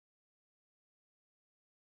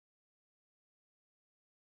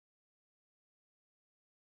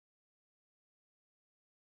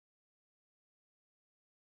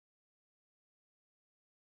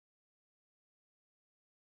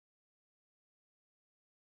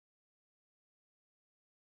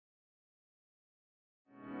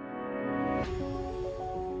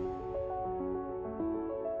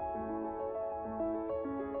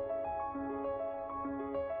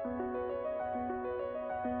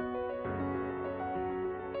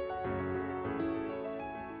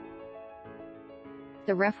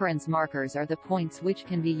The reference markers are the points which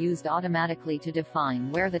can be used automatically to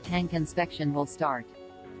define where the tank inspection will start.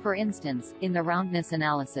 For instance, in the roundness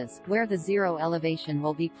analysis, where the zero elevation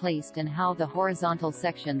will be placed and how the horizontal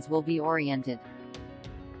sections will be oriented.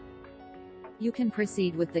 You can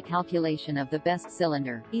proceed with the calculation of the best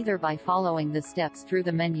cylinder, either by following the steps through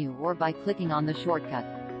the menu or by clicking on the shortcut.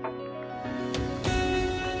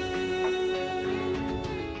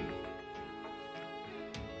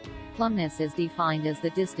 Plumbness is defined as the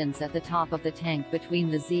distance at the top of the tank between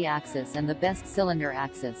the z-axis and the best cylinder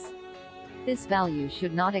axis. This value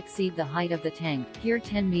should not exceed the height of the tank, here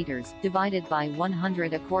 10 meters, divided by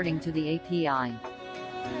 100 according to the API.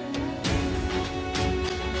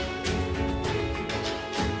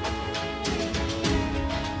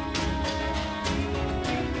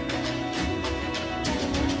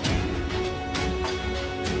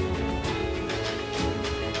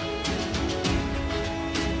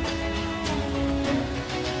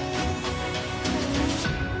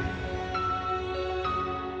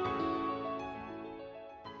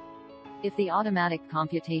 If the automatic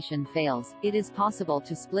computation fails, it is possible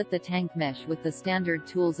to split the tank mesh with the standard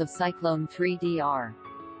tools of Cyclone 3DR.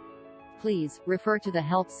 Please, refer to the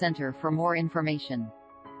Help Center for more information.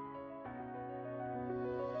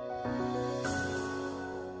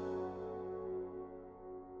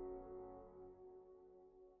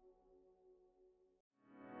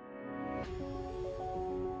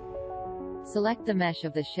 Select the mesh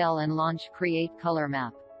of the shell and launch Create Color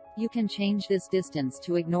Map. You can change this distance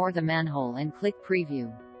to ignore the manhole and click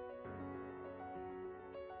Preview.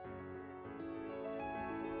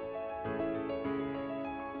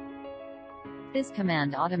 This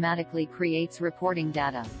command automatically creates reporting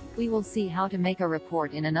data. We will see how to make a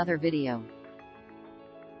report in another video.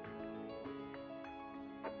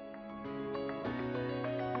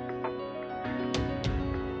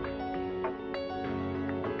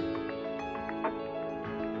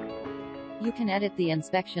 You can edit the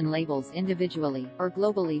inspection labels individually, or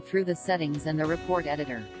globally through the settings and the report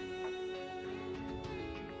editor.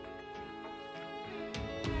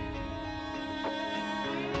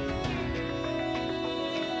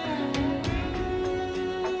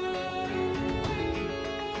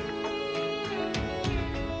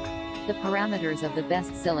 The parameters of the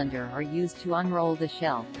best cylinder are used to unroll the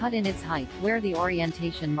shell, cut in its height, where the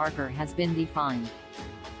orientation marker has been defined.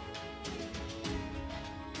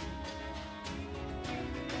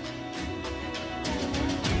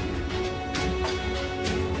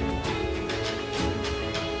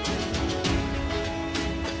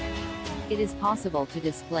 It is possible to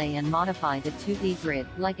display and modify the 2D grid,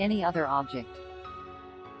 like any other object.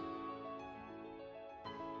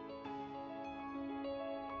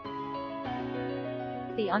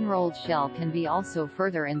 The unrolled shell can be also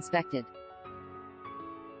further inspected.